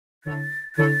Yes.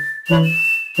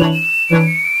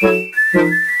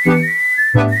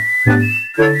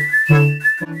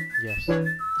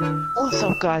 What's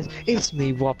up, guys? It's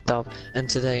me, Wobbed Up, and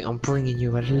today I'm bringing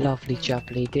you a lovely,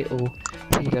 jubbly little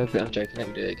pedo. I'm joking. Let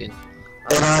me do it again.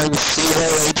 And I'm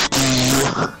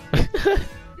CHD.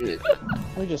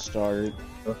 We just started.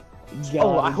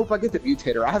 Oh, I hope I get the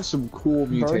mutator. I have some cool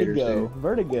mutators, dude.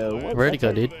 Vertigo.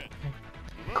 Vertigo, dude.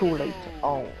 Cool.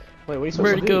 Oh, wait, what are you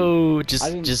supposed Vertigo.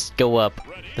 to do? Just go up.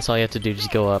 That's all you have to do.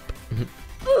 Just go up.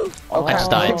 Oh, I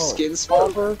just died. Skin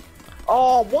Swapper?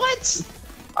 Oh, what?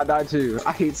 I died too.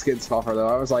 I hate Skin Swapper though.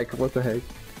 I was like, what the heck?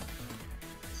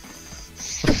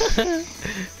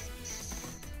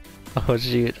 Oh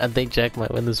shoot! I think Jack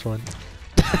might win this one.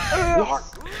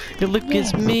 Look,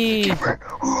 it's me.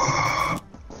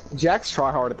 Jack's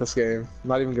try hard at this game. I'm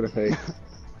not even gonna fake.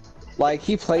 Like,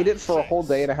 he played it for a whole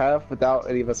day and a half without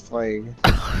any of us playing.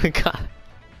 Oh my god.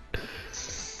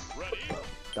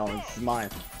 No, it's mine.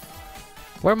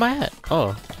 Where am I at?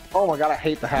 Oh. Oh my god, I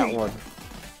hate the hat one.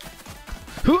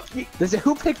 Who?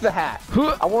 Who picked the hat?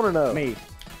 I want to know. Me.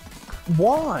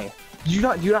 Why? Do you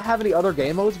not have any other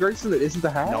game modes, Grayson, that isn't the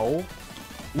hat? No.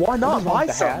 Why not buy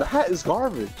the some? hat? The hat is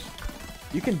garbage.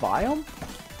 You can buy them?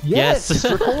 Yes, Yes. it's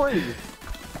recording.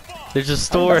 There's a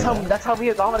store. That's how me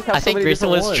and Dominic have I so think many Grayson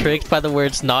different was ones. tricked by the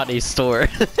words "not a store."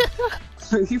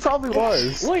 He probably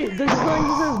was. Wait, there's one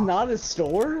that says not a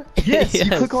store? Yes, you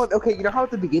click on, okay, you know how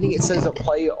at the beginning it says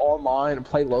play online and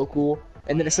play local,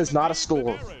 and then it says not a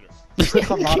store? You click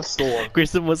on not a store.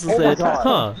 Grayson must have Oh my said, God.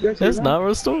 "Huh, You guys hear that's that? not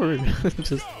a store."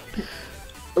 Just.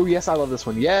 Oh yes, I love this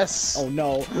one. Yes! Oh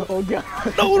no. Oh god.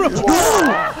 No, no.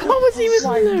 How was he even Oh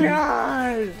my there?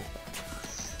 god.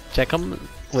 Jack,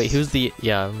 wait, who's the?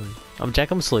 Yeah, I'm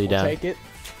Jack. I'm slow you down. Take it.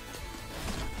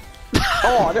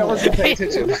 Oh, I wasn't paying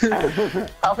attention.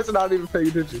 I was not even paying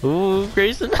attention. Ooh,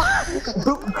 Grayson.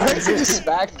 Grayson just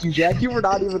smacked you, Jack. You were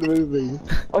not even moving.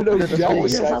 Oh no, Jack Oh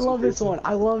was yes, I smacking love you. this one.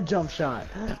 I love jump shot.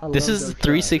 This is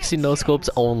 360 no scopes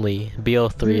only.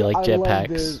 BO3 like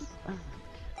jetpacks.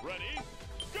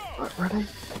 Ready?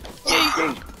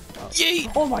 Yay!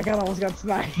 Oh my god, I almost got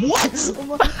sniped. What?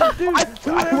 Dude,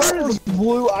 I was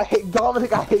blue. I hate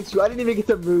Dominic. I hate you. I didn't even get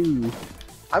to move.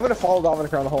 I'm gonna follow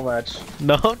Dominic around the whole match.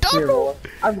 No, Here, don't. Noah.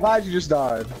 I'm glad you just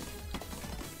died.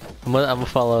 I'm gonna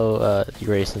follow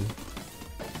Grayson.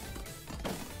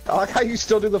 I like how you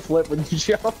still do the flip when you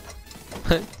jump.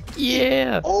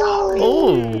 Yeah.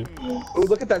 Oh. Oh. Ooh,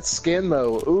 look at that skin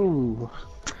though. Ooh.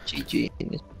 GG in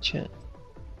the chat.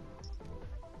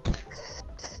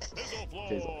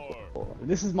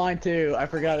 This is mine too. I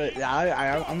forgot it.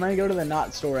 I'm gonna go to the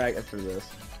not store after this.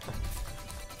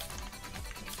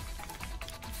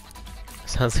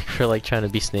 Sounds like we're like trying to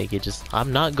be snaky. Just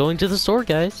I'm not going to the store,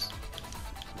 guys.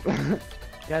 Guys,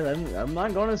 I'm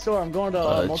not going to the store. I'm going to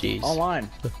jeez. online.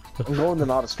 I'm going to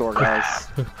not a store, guys.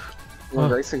 When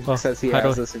Grayson says he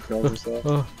has this and kills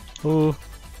himself. Oh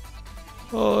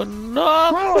no!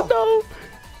 No!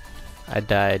 I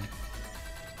died.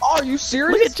 Oh, are you Look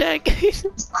serious? at Jack.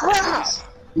 Crap!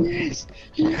 Yes.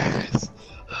 Yes.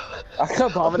 I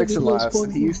got Dominic's in last.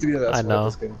 He used to be the best I know.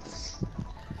 player in this game.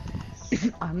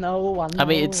 I know. I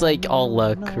mean, it's like all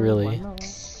luck, really. I know.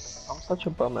 I'm such a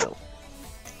bum out.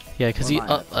 Yeah, because you.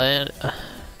 Alright,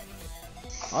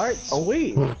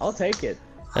 sweet. I'll take it.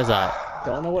 That's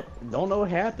alright. Don't know what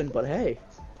happened, but hey.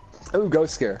 Ooh,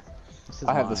 Ghost Scare. This is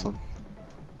I have this mine. one.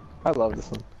 I love this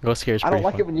one. Ghost Scare is I pretty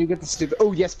don't like it fun. when you get the stupid.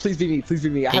 Oh yes, please be me. Please be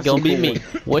me. I He have gonna some be cool me. ones.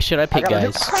 What should I pick, I got a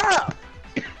new- guys? Crap!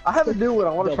 I have a new one.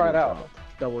 I want to try it out.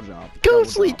 Double jump.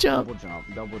 Ghostly jump. Double jump.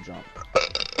 Double jump.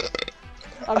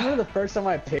 I remember the first time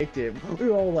I picked it, we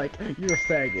were all like, "You're a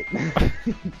faggot."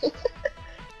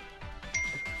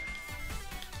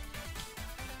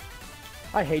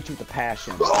 I hate you with a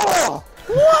passion. Oh!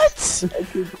 What?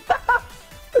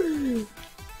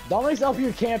 Dominic's up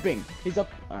here camping. He's up.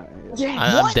 Yeah,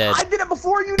 I'm what? dead. I did it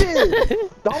before you did.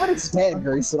 Dominic's dead,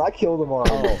 Grayson. I killed him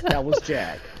already. Oh, that was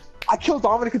Jack. I killed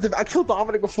Dominic. I killed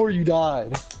Dominic before you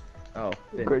died. Oh,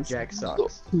 then Grayson. Jack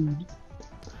sucks.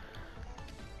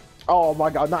 Oh my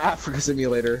god, not Africa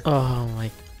Simulator. Oh my.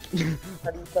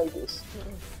 How do you play this?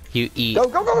 You eat. Go,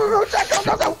 go, go, go, go, Jack, go,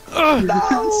 go, go!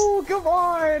 No, come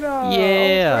on!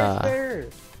 Yeah. Right there.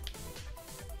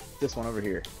 This one over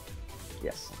here.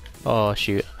 Yes. Oh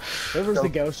shoot. Whoever's Go, the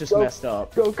ghost just go, messed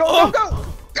up. Go, go, go, go!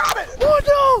 Got it!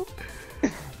 Oh no!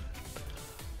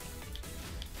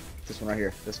 This one right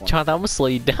here. This one. Jonathan, I'm gonna slow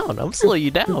you down. I'm gonna slow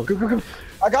you down. Go, go, go.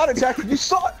 I got it, Jack. You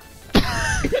saw it.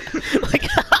 Like,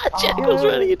 Jack was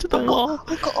running into the wall.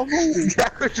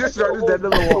 Jack was just running into the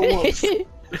wall.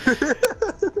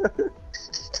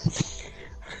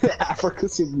 Africa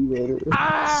Simulator.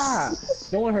 Ah!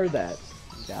 No one heard that.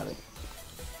 Got it.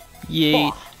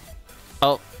 Yeet.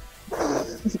 Oh.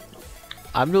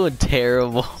 I'm doing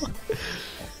terrible.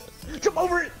 Jump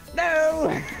over it!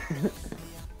 No!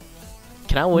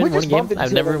 Can I win one game?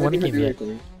 I've never won a game yet.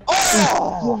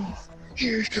 Oh!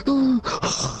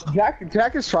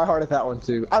 Jack is try hard at that one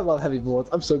too. I love heavy bullets.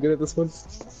 I'm so good at this one.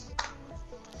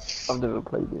 I've never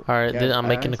played it. Alright, then I'm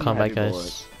making a some comeback, heavy guys.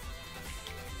 bullets.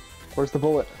 Where's the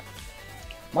bullet?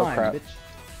 Mine, crap.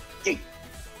 bitch.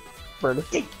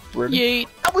 Where? Yeet.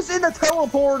 I was in the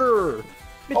teleporter!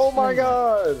 Bitch, Oh my no.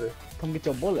 god! Come get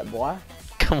your bullet, boy.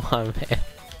 Come on,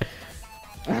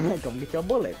 man. Come get your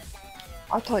bullet.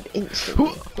 I died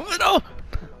instantly. No!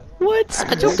 What?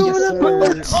 I jumped over that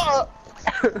bullet!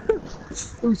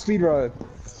 Ooh, speedrun.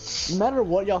 No matter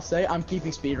what y'all say, I'm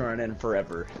keeping speedrunning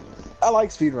forever. I like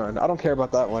speedrun. I don't care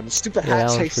about that one. Stupid Yeah, hat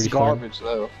that one's chase is pretty fun. garbage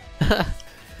though.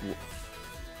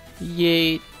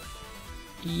 Yeet.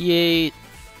 Yeet.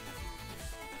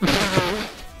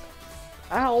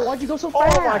 Ow, why'd you go so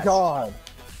fast? Oh my god!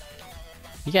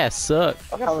 You guys suck.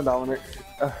 I'm coming, Dominic.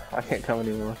 I can't come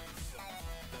anymore.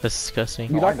 That's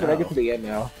disgusting. You're not gonna make know. it to the end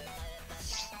now.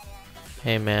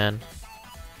 Hey, man.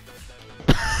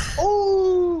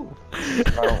 Oh!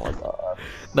 Oh my god.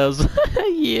 That was...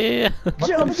 yeah.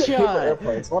 Jump shot!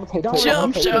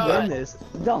 Jump you should shot! win this.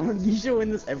 Don't, you should win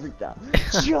this every time.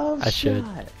 Jump I should.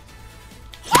 shot!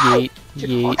 Yeet.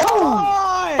 Yeet. Come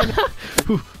on!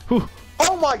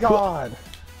 Oh my god!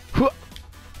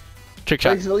 Trick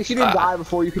shot. At least you didn't die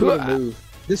before you could even move.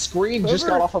 This screen just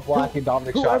got off of black and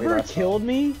Dominic shot me. Whoever last time. killed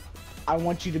me, I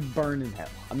want you to burn in hell.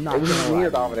 I'm not It was gonna me lie or to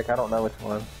you. Dominic, I don't know which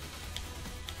one.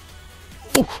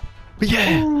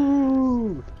 Yeah.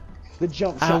 Ooh, the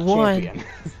jump I shot won. champion.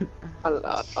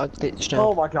 I ditched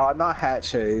Oh my god, not hat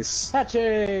chase. Hat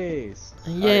chase!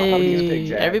 Yay.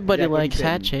 Jack. Everybody Jack, what likes you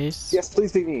hat saying? chase. Yes,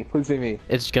 please be me. Please be me.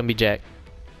 It's gonna be Jack.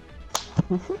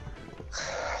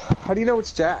 How do you know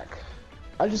it's Jack?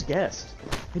 I just guessed.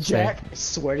 Jack, I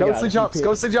swear to Go God. to the if jumps, you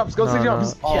go to the jumps, go to the No,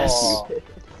 jumps. no. Yes. Aw.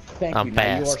 Thank I'm you, now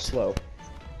you are fast. slow.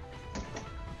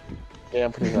 Yeah,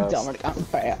 I'm pretty fast. Dominic, I'm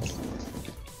fast.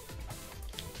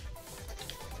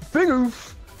 Big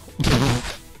oof.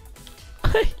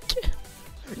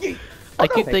 I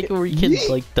keep Take thinking it. where you can Yeet.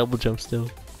 like double jump still.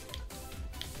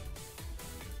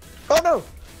 Oh no!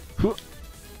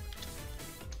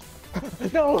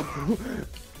 No!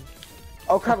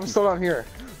 Oh crap, I'm still down here.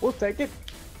 We'll take it.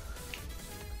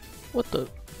 What the?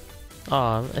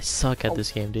 Aw, I suck at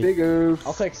this game, dude. Big oof.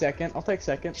 I'll take second. I'll take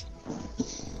second.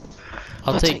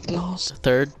 I'll take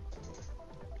third.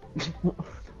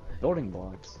 Building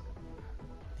blocks.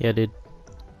 Yeah, dude.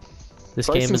 This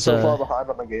Bryce game is so far behind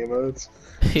on the game modes.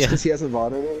 yeah. Because he hasn't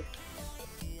bought it.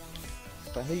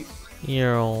 But hey,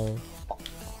 You're all...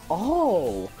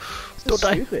 oh! This Don't is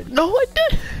die. stupid. No, I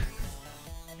did.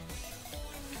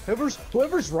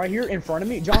 Whoever's right here in front of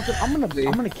me, Jonathan, I'm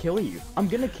gonna kill you. I'm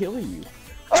gonna kill you.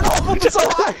 Oh no, I'm so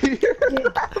high!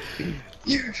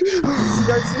 You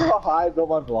guys see how high I built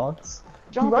my blocks?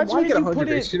 Jonathan, Why'd why you make did it you 100? put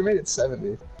They it? should have made it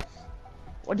 70.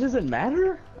 What does it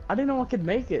matter? I didn't know I could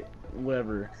make it.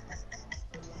 Whatever.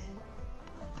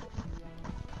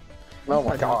 Oh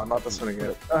my god, not this one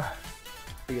again.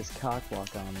 Biggest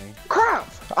cockblock on me. Crap!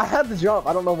 I had to jump.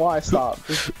 I don't know why I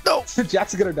stopped. No.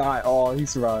 Jack's gonna die. Oh, he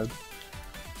survived.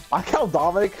 I count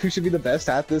Dominic, who should be the best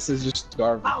at this, is just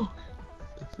garbage.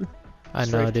 I know,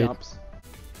 Straight dude. jumps.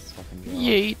 Let's fucking go.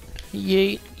 Yeet,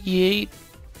 yeet, yeet.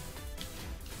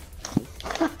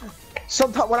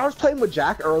 Sometimes when I was playing with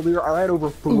Jack earlier, I ran over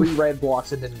 3 red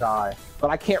blocks and didn't die. But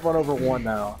I can't run over 1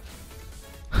 now.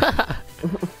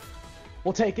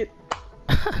 We'll take it.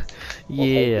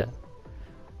 Yeah.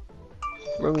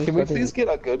 Can we please get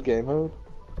a good game mode?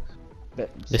 But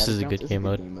This is a jumps good game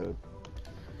mode. mode.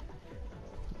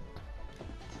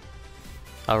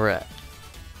 Alright.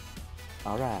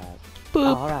 Alright.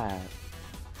 Boop. Alright.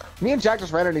 Me and Jack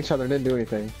just ran at each other and didn't do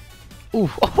anything. Ooh.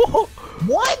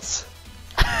 What?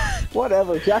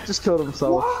 Whatever, Jack just killed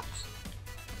himself.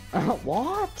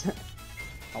 What?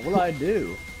 What did I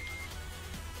do?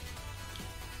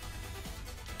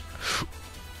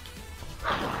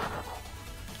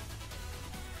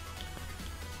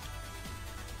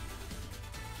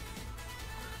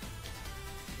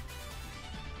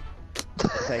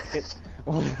 Take it.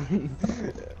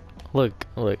 Look,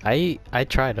 I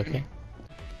tried, okay?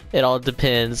 It all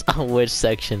depends on which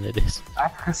section it is.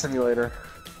 Africa Simulator.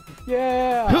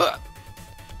 Yeah.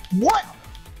 What?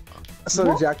 So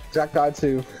did Jack. Jack died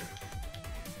too.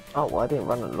 Oh, well, I didn't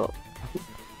run it up.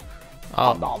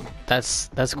 Oh, that's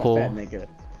cool. Fat nigga.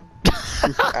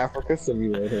 Africa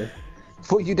Simulator.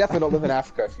 Well, you definitely don't live in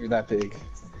Africa if you're that big.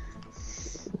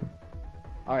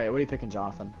 Alright, what are you picking,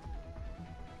 Jonathan?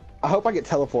 I hope I get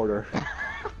teleporter.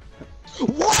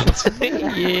 What?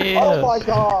 Yeah. Oh my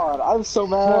god, I'm so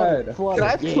mad. Flood Can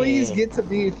I it, please yeah. get to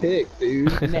be picked,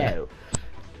 dude? No.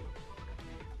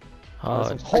 Oh, This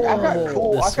one's Hey, I've got horrible.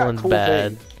 cool. this I've got one's cool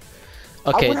bad. things.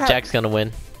 Okay, would have- Jack's gonna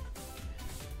win.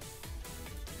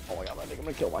 Oh my god, I think I'm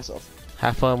gonna kill myself.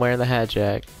 Have fun wearing the hat,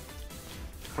 Jack.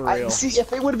 For real. See,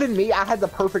 if it would have been me, I had the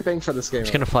perfect thing for this game. I'm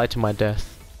just gonna fly to my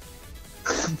death.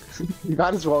 You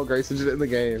might as well, Grayson, just in the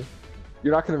game.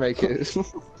 You're not gonna make it.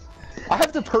 I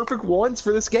have the perfect ones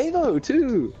for this game, though,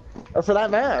 too. Or for that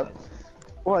map.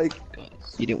 Like,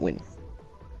 You didn't win.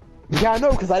 yeah, I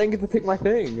know, because I didn't get to pick my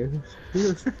thing.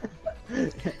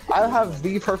 I have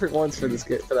the perfect ones for this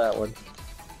game, for that one.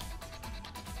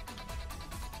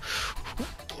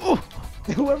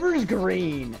 Whoever's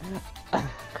green.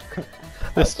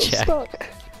 This Jack.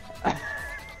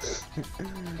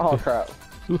 Oh crap.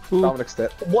 Dominic's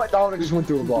dead. What? Dominic just went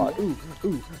through a block. Ooh,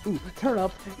 turn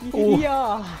up. Ooh.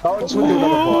 Yeah. Dominic just went through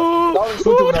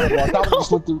another block. Dominic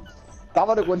just went through another block.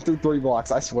 Dominic went through 3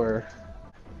 blocks, I swear.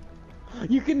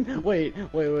 You can wait.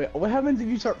 What happens if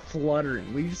you start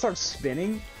fluttering? Will you just start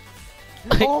spinning?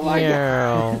 Oh my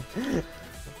god.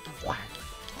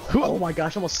 Oh my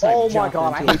gosh, I almost sniped Oh my Jonathan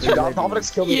god, I into hate you. a Dominic's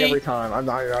killed me Yeet. every time. I'm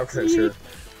not 100% sure.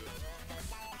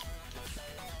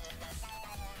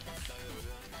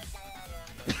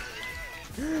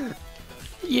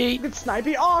 Yeet. Look at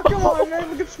sniping. Oh, come on, man.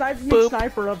 Look at sniping. Boop.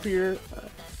 Sniper up here.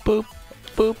 Boop.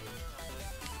 Boop.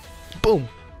 Boom.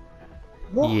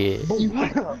 What? Yeah.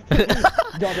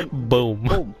 Jonathan, Boom.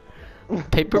 boom.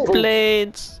 Paper Boom.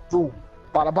 planes. Boom.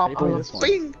 Bada bop. Maybe this one.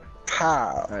 Bing.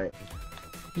 Pow. Alright.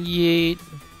 Yeet.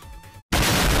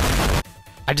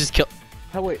 I just killed.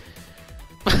 Oh, wait.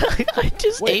 I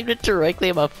just Wait. aimed it directly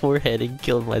at my forehead and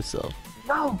killed myself.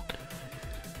 No.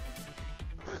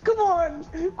 Come on.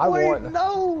 I wait, won.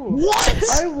 No. What?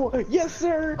 I won. Yes,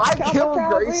 sir. I Kappa killed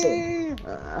Kappa. Grayson.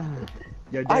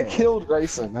 You're I dead. killed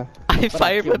Grayson. I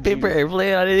fired my killed paper you.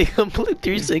 airplane. I did a complete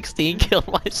 360 and killed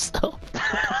myself.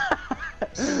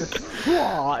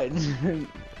 God.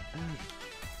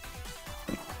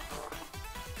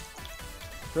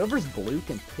 Whoever's blue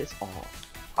can piss off.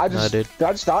 I just, dude. did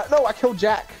I just die? No, I killed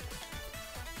Jack.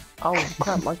 Oh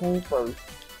crap, my game froze.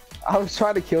 I was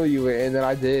trying to kill you, and then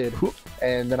I did.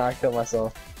 And then I killed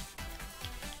myself.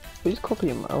 Please copy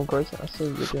him. Oh, Grayson, I saw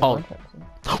you doing Oh. my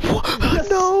taxi.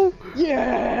 No!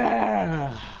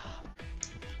 Yeah.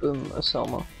 Boom,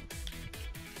 Osama.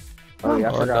 Oh yeah,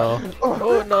 I Oh forgot. no.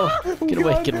 Oh no. Get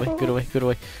away, get away, get away, get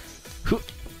away.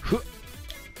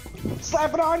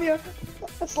 Slap it on you.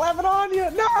 Slap it on you.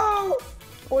 No.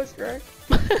 Voice crack.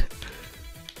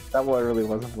 That one really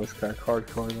wasn't voice crack.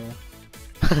 Hardcore though.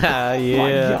 Ah, My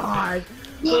yeah. God.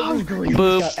 Whoever's green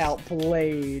Boop. got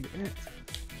outplayed.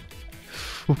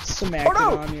 Smacked Oh,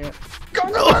 no. it on you. Go,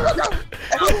 go, go, go, go!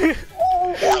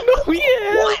 No,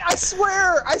 yeah. What? I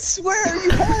swear, you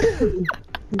had it!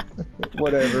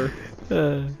 Whatever.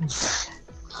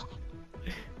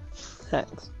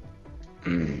 Hacks.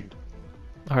 Alright,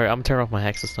 I'm gonna turn off my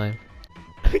hacks this time.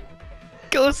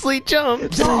 Ghostly jump!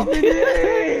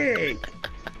 Dominic!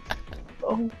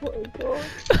 Oh my god.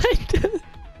 I did.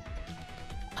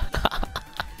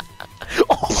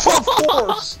 Of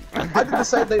course! I did the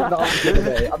same thing to Dominic the other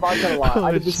day. I'm not gonna lie. I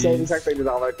Oh, did the same jeez. exact thing to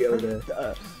Dominic the other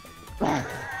day.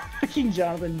 Fucking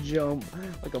Jonathan jump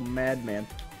like a madman.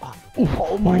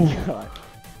 Oh my god.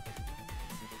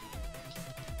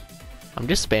 I'm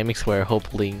just spamming square,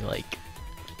 hopefully, like.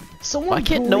 Someone Why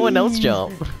can't no one else please-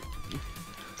 jump?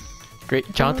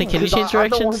 Great, Jonathan, can you 'Cause change I'm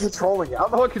the one directions? controlling it.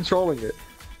 I'm the one controlling it.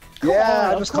 Come Yeah,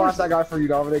 on, I just of course. clapped that guy for you,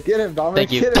 Dominic. Get him, Dominic.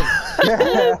 Thank you. Get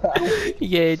him.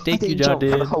 Yay, thank you, John for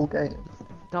the dude. whole game.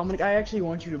 Dominic, I actually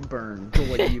want you to burn for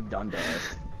what you've done to us.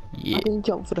 Yeah. I didn't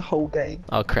jump for the whole game.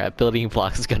 Oh crap, building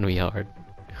blocks is gonna be hard.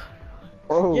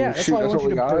 Oh, Yeah, that's shoot, why I that's want what you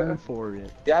we to got. burn for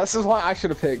it. Yeah, this is why I should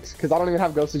have picked, because I don't even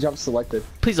have ghostly jump selected.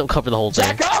 Please don't cover the whole thing.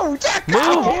 Jack, go! Jack, go!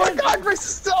 Move! Oh my god, Grace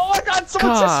is still. Oh my god,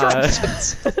 someone God.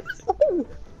 just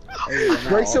Hey, now,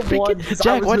 Grayson won. because I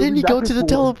Jack, was why didn't moving you go back to the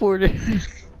and forth. teleporter?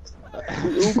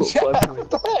 Jack, what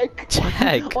the heck?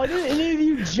 Jack. Why didn't any of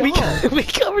you We, jump? we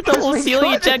covered the whole we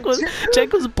ceiling and couldn't.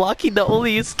 Jack was blocking the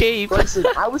only escape. Grayson,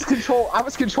 I was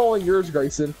controlling yours,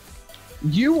 Grayson.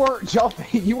 You weren't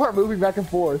jumping. You weren't moving back and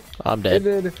forth. I'm And dead.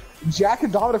 then Jack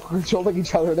and Dominic were controlling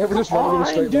each other. They were just running in a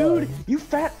straight dude, line. you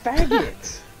fat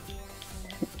faggot.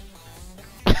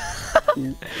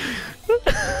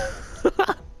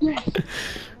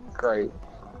 Great.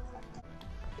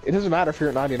 It doesn't matter if you're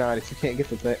at 99 if you can't get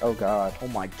the thing. Oh god. Oh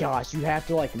my gosh, you have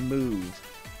to like move.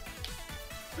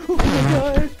 Oh my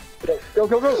god. Go,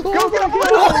 go, go, go, go, go! my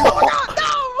Oh my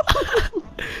god, no!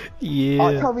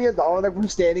 Yeah. Tell me and Dominic were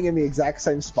standing in the exact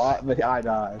same spot, but I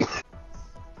died.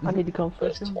 I need to come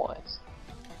first twice.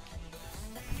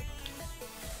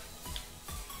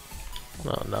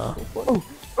 Oh no.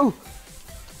 Ooh!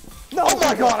 No! Oh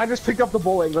my god, I just picked up the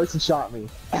ball and Grayson shot me.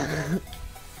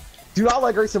 Do not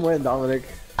let Grayson win, Dominic.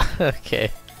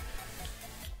 Okay.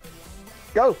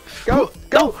 Go! Go!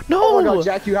 Go! No! Oh my god,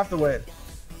 Jack, you have to win.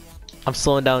 I'm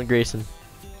slowing down Grayson.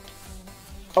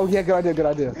 Oh yeah, good idea, good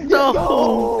idea.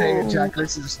 No! Dang it, Jack,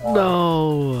 Grayson just won.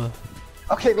 No!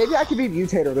 Okay, maybe I can be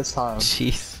Mutator this time.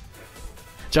 Jeez.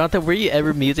 Jonathan, were you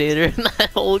ever Mutator in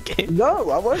that whole game? No,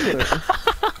 I wasn't.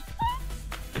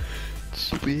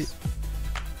 Sweet.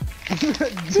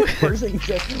 Person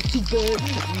said,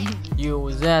 You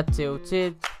was at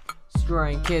tilted,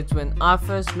 screwing kids when I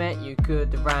first met you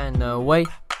could have ran away.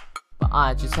 But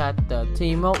I just had the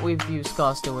team up with you,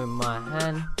 scar still in my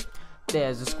hand.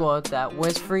 There's a squad that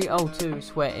wears 302,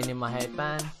 sweating in my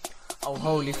headband. Oh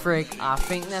holy frick, I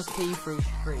think that's T-Fruit,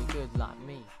 pretty good like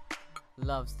me.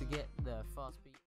 Loves to get the fast beat.